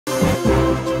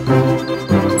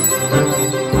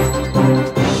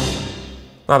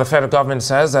Now, the federal government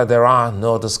says that there are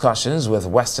no discussions with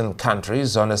Western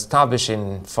countries on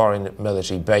establishing foreign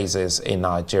military bases in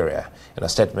Nigeria. In a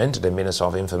statement, the Minister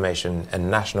of Information and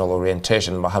National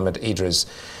Orientation, Mohammed Idris,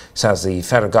 says the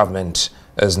federal government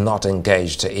is not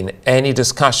engaged in any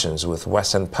discussions with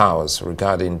Western powers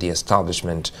regarding the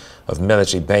establishment of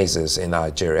military bases in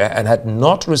Nigeria and had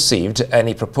not received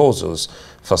any proposals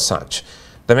for such.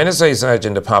 The minister is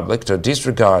urging the public to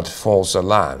disregard false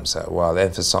alarms while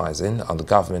emphasizing on the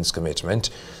government's commitment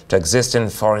to existing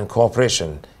foreign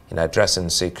cooperation in addressing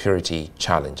security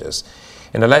challenges.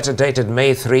 In a letter dated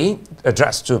May 3,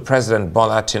 addressed to President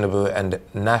Bola Tinubu and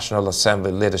National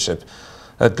Assembly leadership,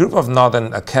 a group of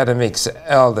Northern academics,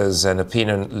 elders and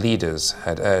opinion leaders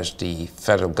had urged the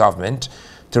federal government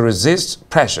to resist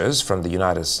pressures from the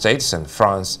United States and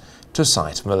France to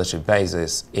site military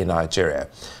bases in Nigeria.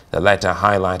 The letter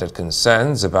highlighted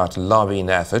concerns about lobbying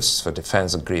efforts for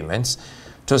defense agreements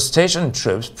to station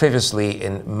troops previously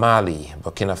in Mali,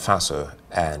 Burkina Faso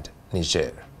and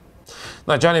Niger.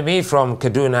 Now, joining me from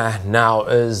Kaduna now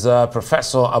is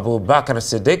Professor Abubakar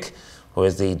Siddique, who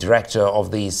is the director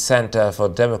of the Center for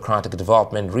Democratic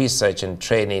Development Research and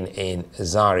Training in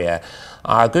Zaria.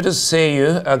 Good to see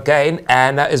you again,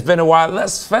 and it's been a while.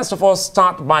 Let's first of all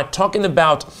start by talking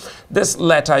about this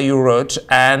letter you wrote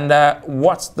and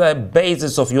what's the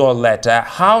basis of your letter.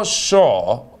 How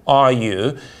sure are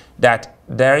you that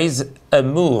there is a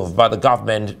move by the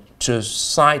government to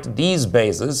cite these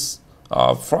bases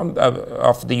of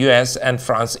the US and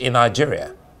France in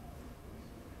Nigeria?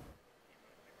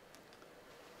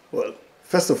 Well,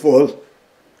 first of all,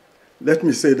 let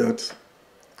me say that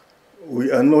we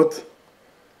are not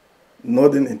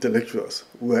Northern intellectuals.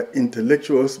 We are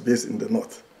intellectuals based in the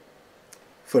North.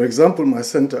 For example, my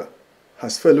center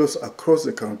has fellows across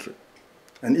the country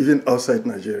and even outside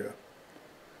Nigeria.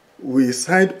 We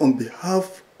signed on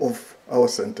behalf of our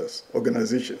centers,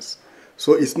 organizations.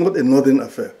 So it's not a Northern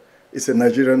affair, it's a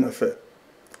Nigerian affair.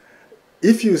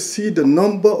 If you see the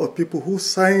number of people who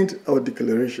signed our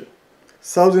declaration,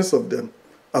 thousands of them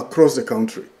across the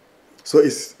country. So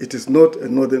it is not a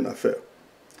Northern affair.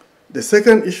 The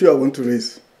second issue I want to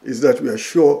raise is that we are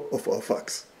sure of our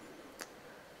facts.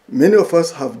 Many of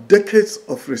us have decades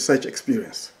of research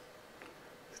experience,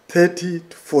 30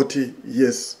 to 40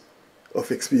 years of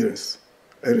experience,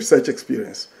 a research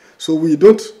experience. So we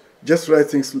don't just write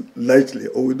things lightly,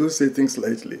 or we don't say things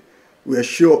lightly. We are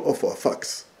sure of our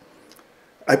facts.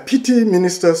 I pity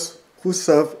ministers who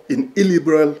serve in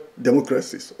illiberal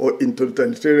democracies or in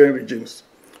totalitarian regimes.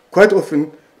 Quite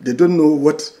often, they don't know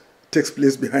what takes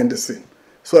place behind the scene.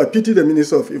 So I pity the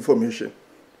Minister of Information.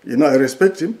 You know, I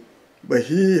respect him, but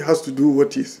he has to do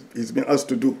what he's been asked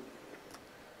to do.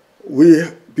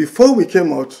 Before we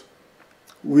came out,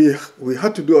 we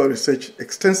had to do our research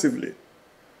extensively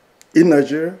in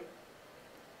Nigeria,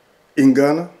 in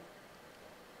Ghana,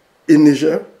 in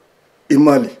Niger, in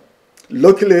Mali.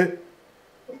 Luckily,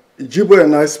 Jibo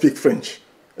and I speak French,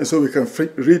 and so we can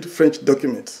read French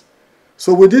documents.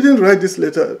 So we didn't write this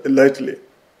letter lightly.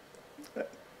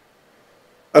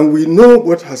 And we know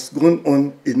what has gone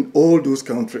on in all those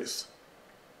countries.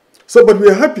 So, but we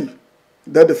are happy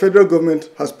that the federal government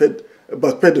has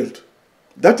backpedaled.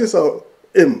 That is our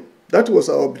aim. That was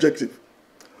our objective.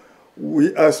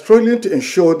 We are struggling to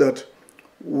ensure that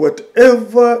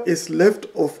whatever is left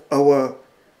of our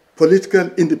political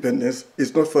independence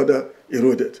is not further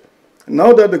eroded.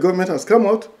 Now that the government has come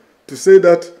out to say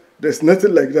that there's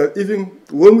nothing like that, even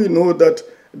when we know that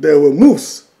there were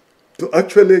moves to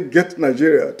actually get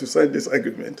Nigeria to sign this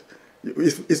agreement,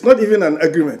 it's not even an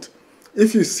agreement.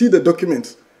 If you see the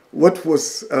documents, what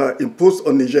was imposed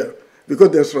on Niger, because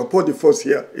there's rapport de force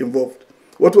here involved,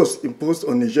 what was imposed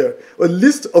on Niger, a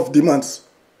list of demands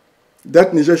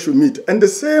that Niger should meet. And the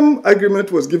same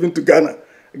agreement was given to Ghana.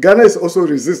 Ghana is also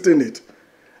resisting it.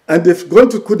 And they've gone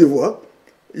to Côte d'Ivoire,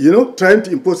 you know, trying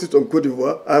to impose it on Côte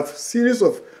d'Ivoire. I have a series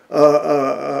of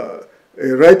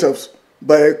write-ups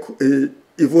by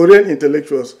Ivorian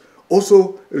intellectuals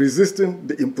also resisting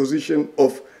the imposition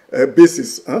of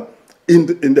bases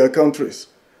in their countries.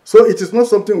 So it is not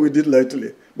something we did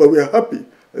lightly, but we are happy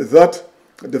that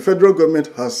the federal government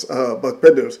has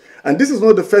backpedaled. And this is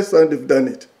not the first time they've done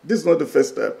it. This is not the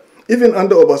first time. Even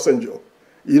under Obasanjo,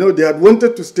 you know, they had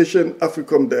wanted to station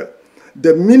AFRICOM there.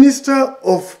 The Minister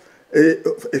of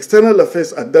External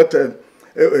Affairs at that time,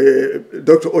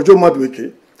 Dr. Ojo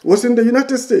Madueke, was in the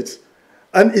United States.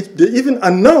 And they even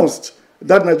announced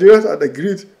that Nigeria had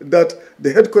agreed that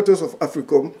the headquarters of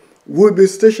AFRICOM would be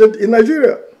stationed in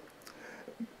Nigeria.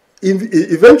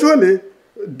 Eventually,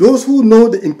 those who know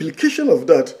the implication of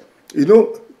that, you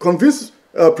know, convinced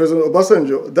President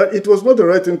Obasanjo that it was not the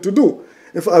right thing to do.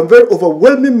 In fact, very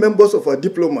overwhelming members of our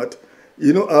diplomat,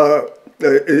 you know, are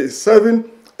serving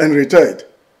and retired.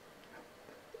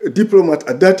 A diplomat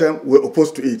at that time were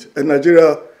opposed to it, and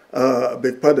Nigeria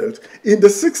backpedaled. In the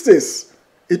 60s,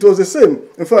 it was the same.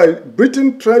 In fact,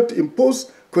 Britain tried to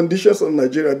impose conditions on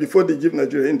Nigeria before they give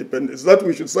Nigeria independence, that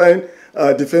we should sign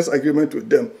a defense agreement with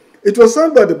them. It was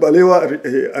signed by the Balewa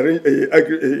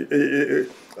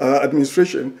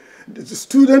administration. The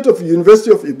student of the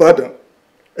University of Ibadan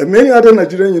and many other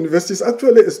Nigerian universities,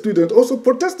 actually a student, also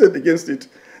protested against it.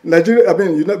 Nigeria, I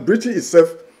mean, Britain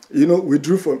itself,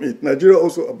 withdrew from it. Nigeria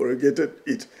also abrogated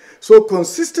it. So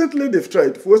consistently they've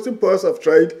tried, Western powers have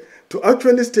tried to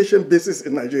actually station bases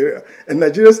in Nigeria, and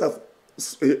Nigerians have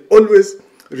always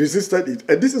resisted it.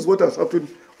 And this is what has happened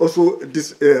also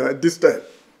this time,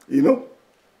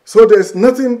 So there's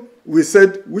nothing we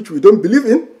said which we don't believe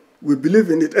in. We believe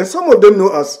in it. And some of them know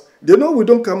us. They know we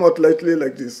don't come out lightly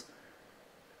like this.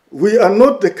 We are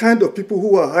not the kind of people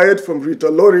who are hired from Rita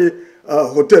Lori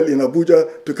Hotel in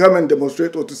Abuja to come and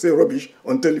demonstrate or to say rubbish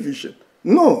on television.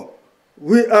 No.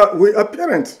 We are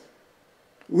parents.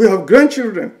 We have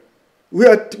grandchildren. We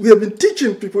have been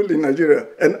teaching people in Nigeria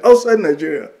and outside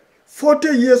Nigeria 40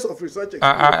 years of research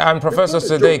experience. And Professor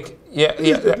Siddique,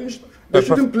 they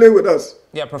shouldn't play with us.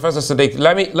 Yeah, Professor Siddique,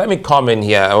 let me come in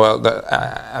here. Well,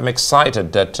 I'm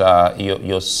excited that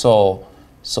you're so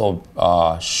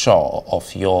sure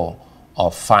of your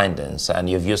findings, and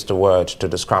you've used the word to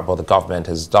describe what the government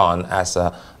has done as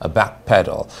a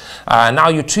backpedal. Now,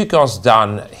 you took us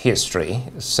down history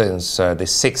since the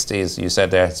 60s. You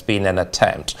said there has been an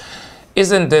attempt.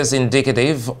 Isn't this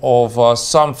indicative of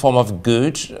some form of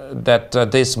good that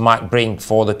this might bring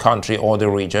for the country or the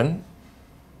region?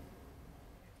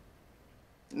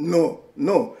 No.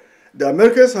 The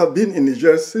Americans have been in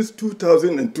Niger since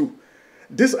 2002.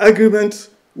 This agreement,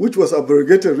 which was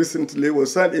abrogated recently,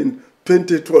 was signed in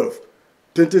 2012.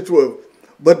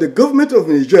 But the government of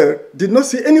Niger did not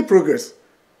see any progress,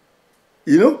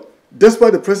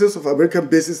 despite the presence of American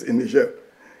bases in Niger.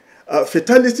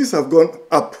 Fatalities have gone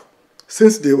up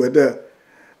since they were there.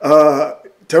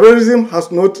 Terrorism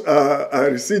has not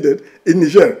receded in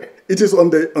Niger. It is on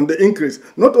the increase,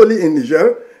 not only in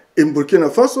Niger, in Burkina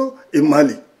Faso, in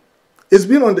Mali. It's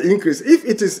been on the increase. If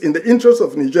it is in the interest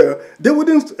of Niger, they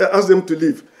wouldn't ask them to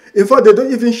leave. In fact, they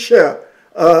don't even share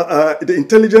the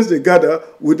intelligence they gather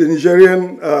with the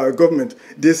Nigerian government.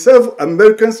 They serve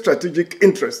American strategic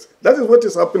interests. That is what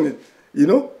is happening,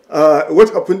 what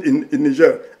happened in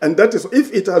Niger. And that is,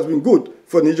 if it has been good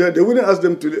for Niger, they wouldn't ask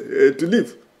them to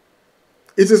leave.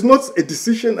 It is not a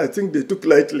decision I think they took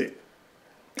lightly.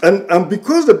 And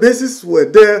because the bases were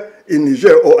there in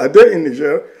Niger, or are there in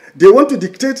Niger, they want to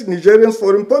dictate Nigerians'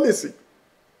 foreign policy.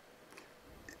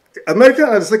 American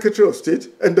and the Secretary of State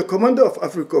and the commander of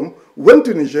AFRICOM went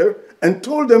to Niger and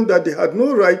told them that they had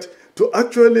no right to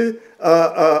actually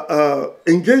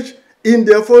engage in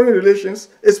their foreign relations,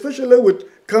 especially with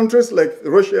countries like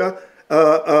Russia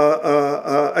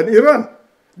and Iran.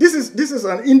 This is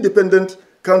an independent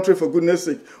country, for goodness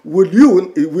sake. Would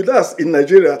you, with us in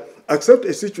Nigeria, accept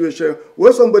a situation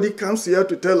where somebody comes here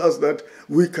to tell us that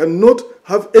we cannot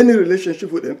have any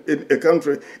relationship with a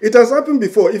country? It has happened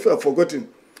before, if you have forgotten.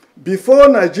 Before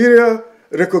Nigeria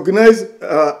recognized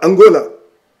Angola,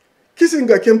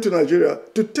 Kissinger came to Nigeria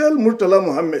to tell Murtala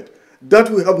Mohammed that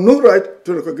we have no right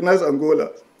to recognize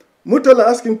Angola. Murtala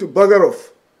asked him to bugger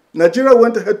off. Nigeria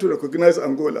went ahead to recognize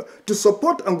Angola, to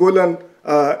support Angolan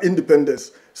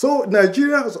independence. So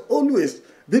Nigeria has always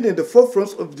been in the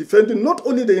forefront of defending not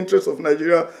only the interests of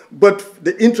Nigeria, but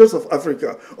the interests of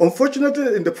Africa.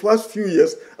 Unfortunately, in the past few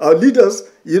years, our leaders,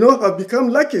 have become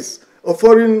lackeys of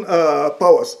foreign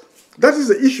powers. That is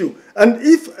the issue. And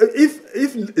if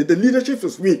the leadership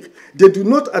is weak, they do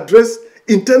not address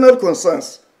internal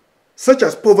concerns, such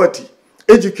as poverty,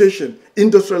 education,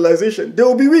 industrialization, they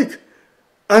will be weak.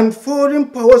 And foreign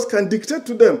powers can dictate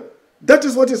to them. That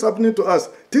is what is happening to us.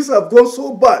 Things have gone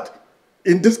so bad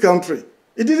in this country.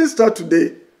 It didn't start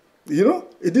today.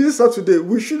 It didn't start today.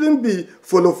 We shouldn't be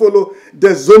follow. The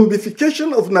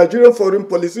zombification of Nigerian foreign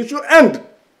policy should end.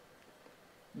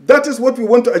 That is what we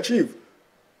want to achieve.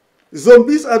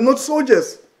 Zombies are not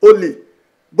soldiers only,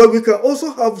 but we can also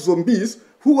have zombies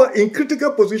who are in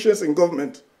critical positions in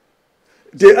government.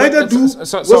 They either do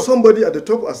what somebody at the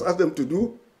top has asked them to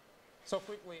do. So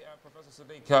quickly, Professor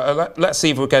Siddique, let's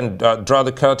see if we can draw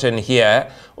the curtain here.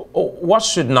 What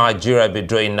should Nigeria be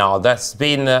doing now? That's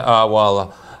been, a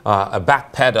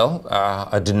backpedal,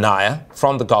 a denial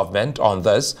from the government on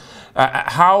this.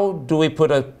 How do we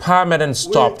put a permanent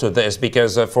stop to this?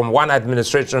 Because from one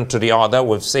administration to the other,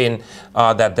 we've seen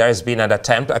that there has been an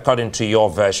attempt, according to your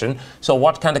version. So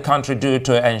what can the country do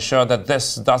to ensure that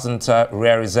this doesn't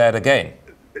rear its head again?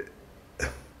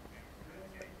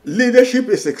 Leadership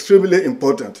is extremely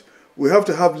important. We have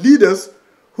to have leaders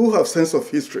who have sense of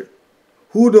history,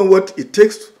 who know what it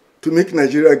takes to make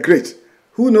Nigeria great,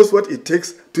 who knows what it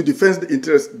takes to defend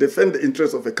the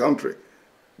interests of a country.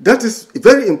 That is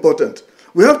very important.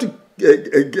 We have to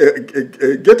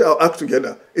get our act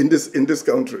together in this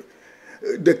country.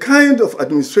 The kind of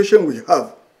administration we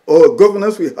have or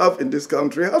governance we have in this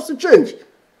country has to change.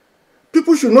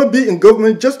 People should not be in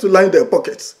government just to line their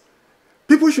pockets.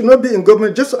 People should not be in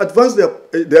government just to advance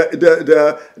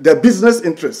their business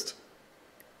interest.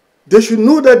 They should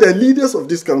know that they're leaders of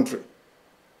this country,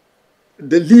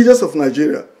 the leaders of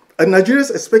Nigeria, and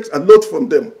Nigerians expect a lot from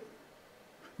them.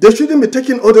 They shouldn't be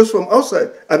taking orders from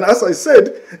outside. And as I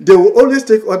said, they will always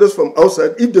take orders from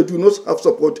outside if they do not have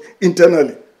support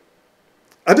internally.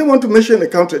 I don't want to mention a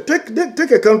country. Take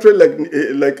a country like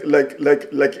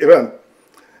Iran.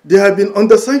 They have been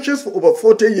under sanctions for over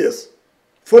 40 years.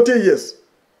 40 years.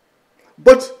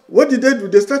 But what did they do?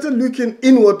 They started looking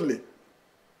inwardly.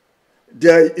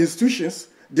 Their institutions,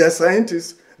 their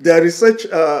scientists, their research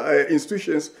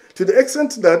institutions, to the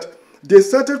extent that they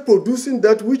started producing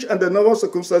that which under normal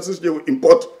circumstances they will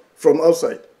import from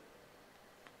outside.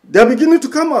 They are beginning to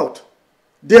come out.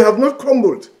 They have not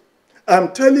crumbled.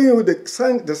 I'm telling you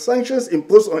the sanctions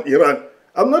imposed on Iran.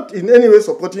 I'm not in any way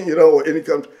supporting Iran or any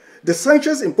country. The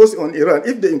sanctions imposed on Iran,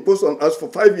 if they impose on us for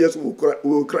 5 years, we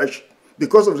will crash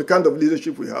because of the kind of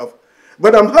leadership we have.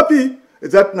 But I'm happy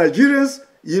that Nigerians,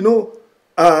 you know,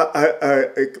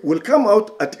 will come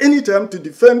out at any time to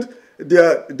defend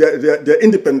their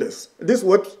independence. This is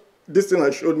what this thing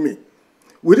has showed me.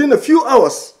 Within a few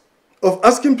hours of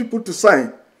asking people to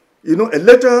sign, you know, a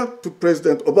letter to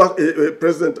President Bola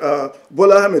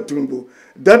Ahmed Tinubu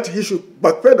that he should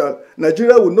backpedal,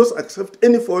 Nigeria will not accept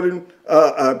any foreign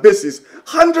bases.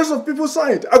 Hundreds of people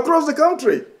signed across the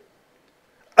country.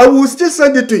 I will still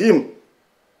send it to him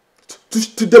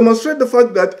to demonstrate the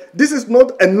fact that this is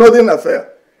not a northern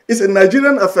affair. It's a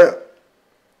Nigerian affair.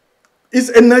 It's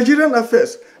a Nigerian affair.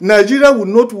 Nigeria will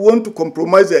not want to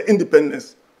compromise their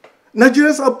independence.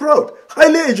 Nigerians are proud,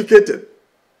 highly educated.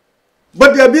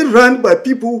 But they are being run by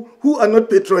people who are not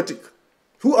patriotic,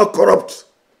 who are corrupt.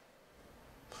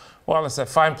 Well, it's a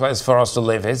fine place for us to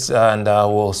leave it, and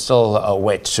we'll still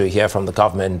wait to hear from the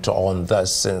government on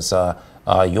this, since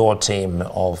your team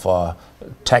of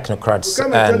technocrats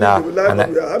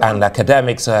and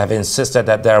academics have insisted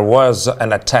that there was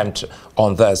an attempt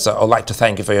on this. I'd like to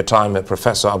thank you for your time,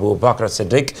 Professor Abubakar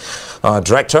Siddique,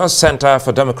 Director, Center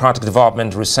for Democratic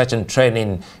Development, Research and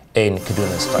Training in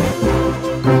Kaduna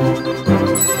State.